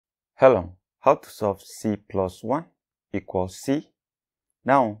Hello, how to solve c plus 1 equals c?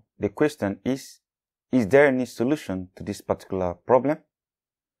 Now, the question is there any solution to this particular problem?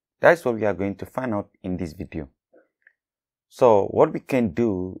 That is what we are going to find out in this video. So, what we can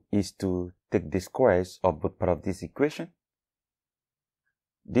do is to take the squares of both parts of this equation.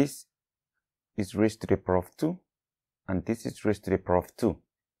 This is raised to the power of 2, and this is raised to the power of 2.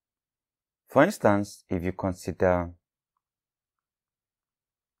 For instance, if you consider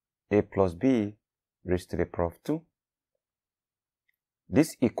a plus b raised to the power of 2,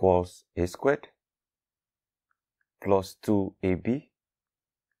 this equals a squared plus 2ab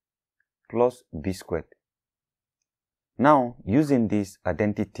plus b squared. Now, using this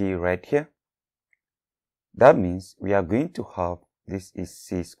identity right here, that means we are going to have this is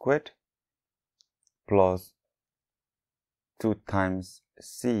c squared plus 2 times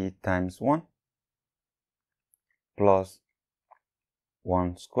c times 1 plus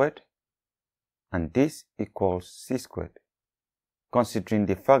 1 squared, and this equals c squared, considering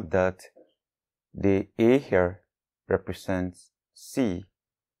the fact that the a here represents c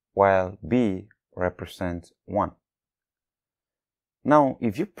while b represents 1. Now,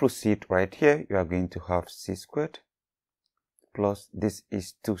 if you proceed right here, you are going to have c squared plus this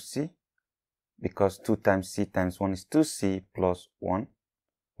is 2c, because 2 times c times 1 is 2c plus 1.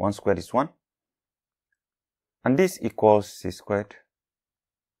 1 squared is 1. And this equals c squared.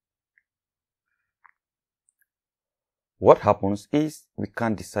 What happens is we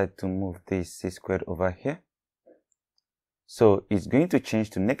can decide to move this c squared over here. So it's going to change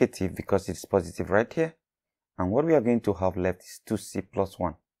to negative because it's positive right here. And what we are going to have left is 2c plus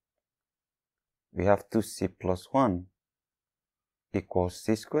 1. We have 2c plus 1 equals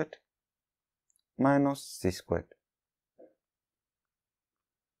c squared minus c squared.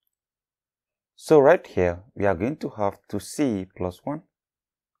 So right here, we are going to have 2c plus 1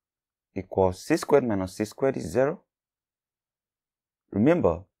 equals c squared minus c squared is 0.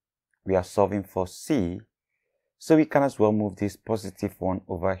 Remember, we are solving for c, so we can as well move this positive 1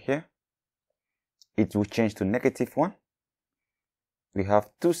 over here. It will change to negative 1. We have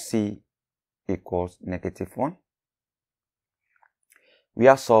 2c equals negative 1. We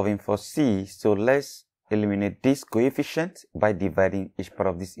are solving for c, so let's eliminate this coefficient by dividing each part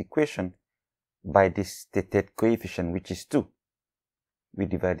of this equation by this stated coefficient, which is 2. We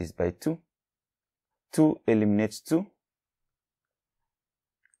divide this by 2. 2 eliminates 2.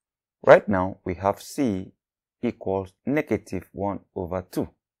 Right now, we have c equals negative 1 over 2.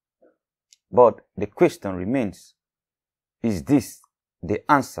 But the question remains, is this the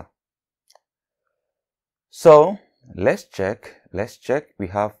answer? So, let's check. We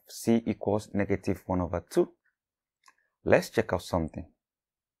have c equals negative 1 over 2. Let's check out something.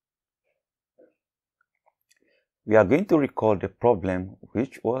 We are going to recall the problem,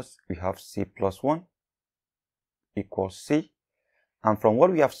 which was we have c plus 1 equals c. And from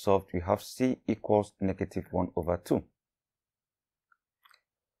what we have solved, we have c equals negative 1 over 2.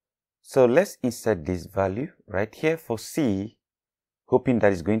 So let's insert this value right here for c, hoping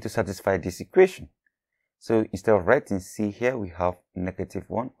that it's going to satisfy this equation. So instead of writing c here, we have negative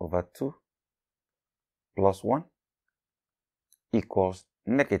 1 over 2 plus 1 equals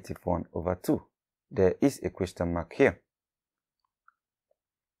negative 1 over 2. There is a question mark here.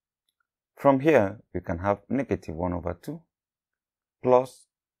 From here, we can have negative 1 over 2 plus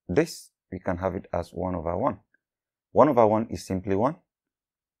this, we can have it as 1 over 1. 1 over 1 is simply 1,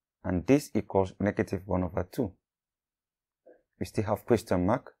 and this equals negative 1 over 2. We still have question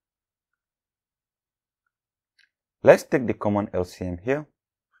mark. Let's take the common LCM here,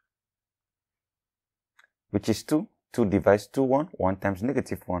 which is 2. 2 divides 2, 1. 1 times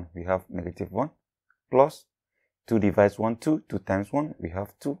negative 1, we have negative 1, plus 2 divides 1, 2. 2 times 1, we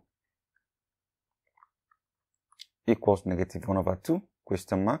have 2. Equals negative 1 over 2,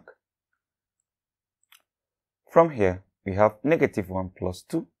 question mark. From here, we have negative 1 plus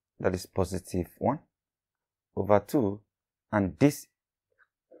 2, that is positive 1 over 2, and this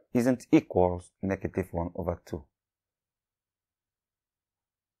isn't equals negative 1 over 2.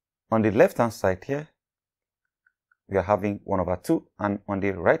 On the left hand side here, we are having 1 over 2, and on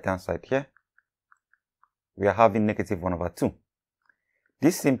the right hand side here, we are having negative 1 over 2.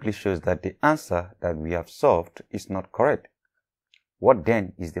 This simply shows that the answer that we have solved is not correct. What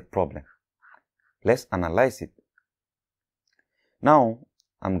then is the problem? Let's analyze it. Now,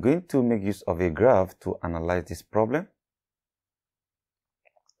 I'm going to make use of a graph to analyze this problem.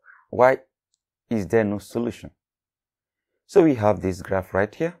 Why is there no solution? So we have this graph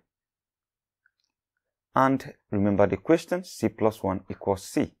right here. And remember the question, c plus 1 equals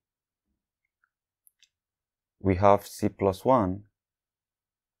c. We have c plus 1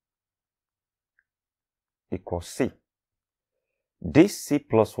 equals c. This c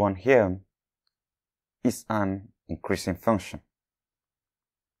plus 1 here is an increasing function.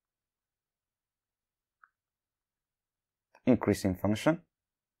 Increasing function.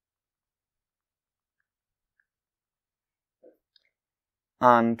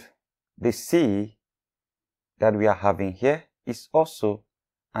 And the c that we are having here is also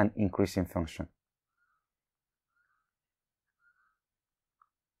an increasing function.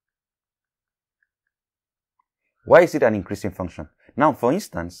 Why is it an increasing function? Now, for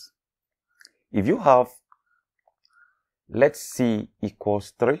instance, if you have, let's c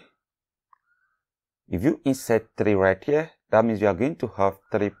equals 3. If you insert 3 right here, that means you are going to have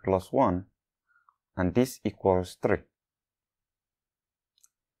 3 plus 1, and this equals 3.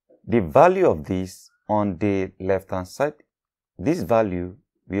 The value of this on the left-hand side, this value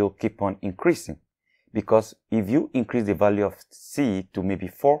will keep on increasing, because if you increase the value of c to maybe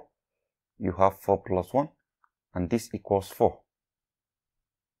 4, you have 4 plus 1, and this equals 4.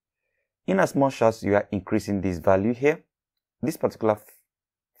 In as much as you are increasing this value here, this particular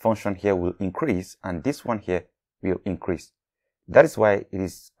function here will increase, and this one here will increase. That is why it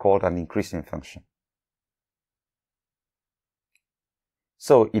is called an increasing function.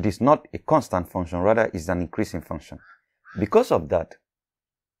 So it is not a constant function, rather it's an increasing function. Because of that,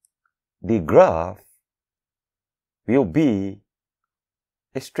 the graph will be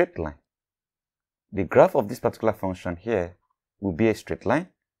a straight line. The graph of this particular function here will be a straight line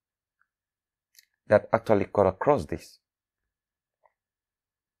that actually cut across this.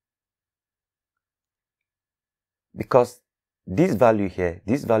 Because this value here,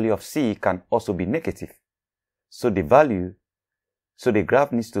 this value of c can also be negative. So the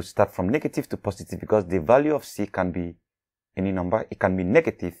graph needs to start from negative to positive, because the value of c can be any number. It can be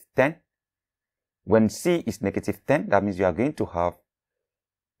negative 10. When c is negative 10, that means you are going to have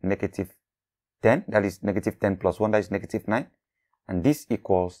negative 10, that is negative 10 plus 1, that is negative 9. And this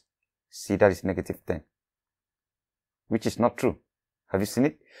equals c, that is negative 10, which is not true. Have you seen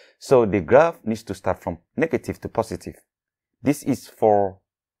it? So the graph needs to start from negative to positive. This is for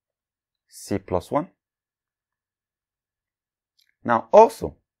c plus 1. Now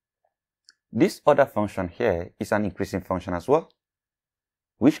also, this other function here is an increasing function as well,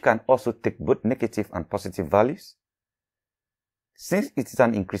 which can also take both negative and positive values. Since it is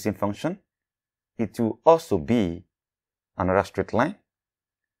an increasing function, it will also be another straight line.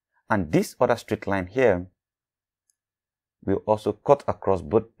 And this other straight line here will also cut across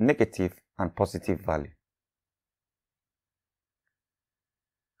both negative and positive value.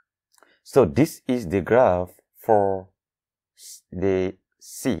 So this is the graph for the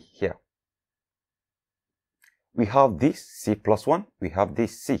c here. We have this c plus 1, we have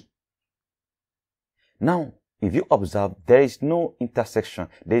this c. Now, if you observe, there is no intersection.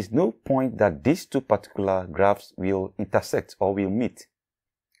 There is no point that these two particular graphs will intersect or will meet.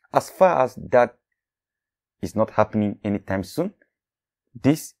 As far as that is not happening anytime soon,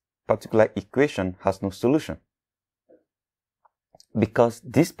 this particular equation has no solution, because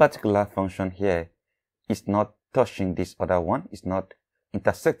this particular function here is not touching this other one, is not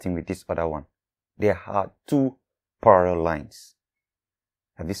intersecting with this other one. There are two parallel lines.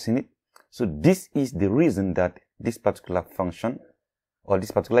 Have you seen it? So this is the reason that this particular function or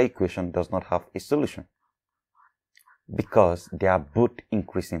this particular equation does not have a solution, because they are both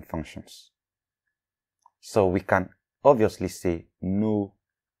increasing functions. So we can obviously say no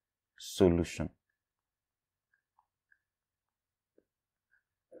solution.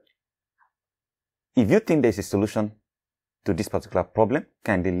 If you think there is a solution to this particular problem,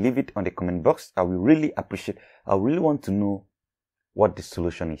 kindly leave it on the comment box. I will really appreciate, I really want to know what the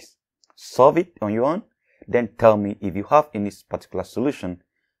solution is. Solve it on your own, then tell me if you have any particular solution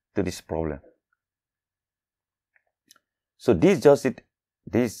to this problem. So this is just it.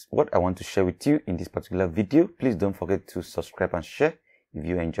 This is what I want to share with you in this particular video. Please don't forget to subscribe and share if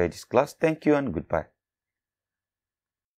you enjoyed this class. Thank you and goodbye.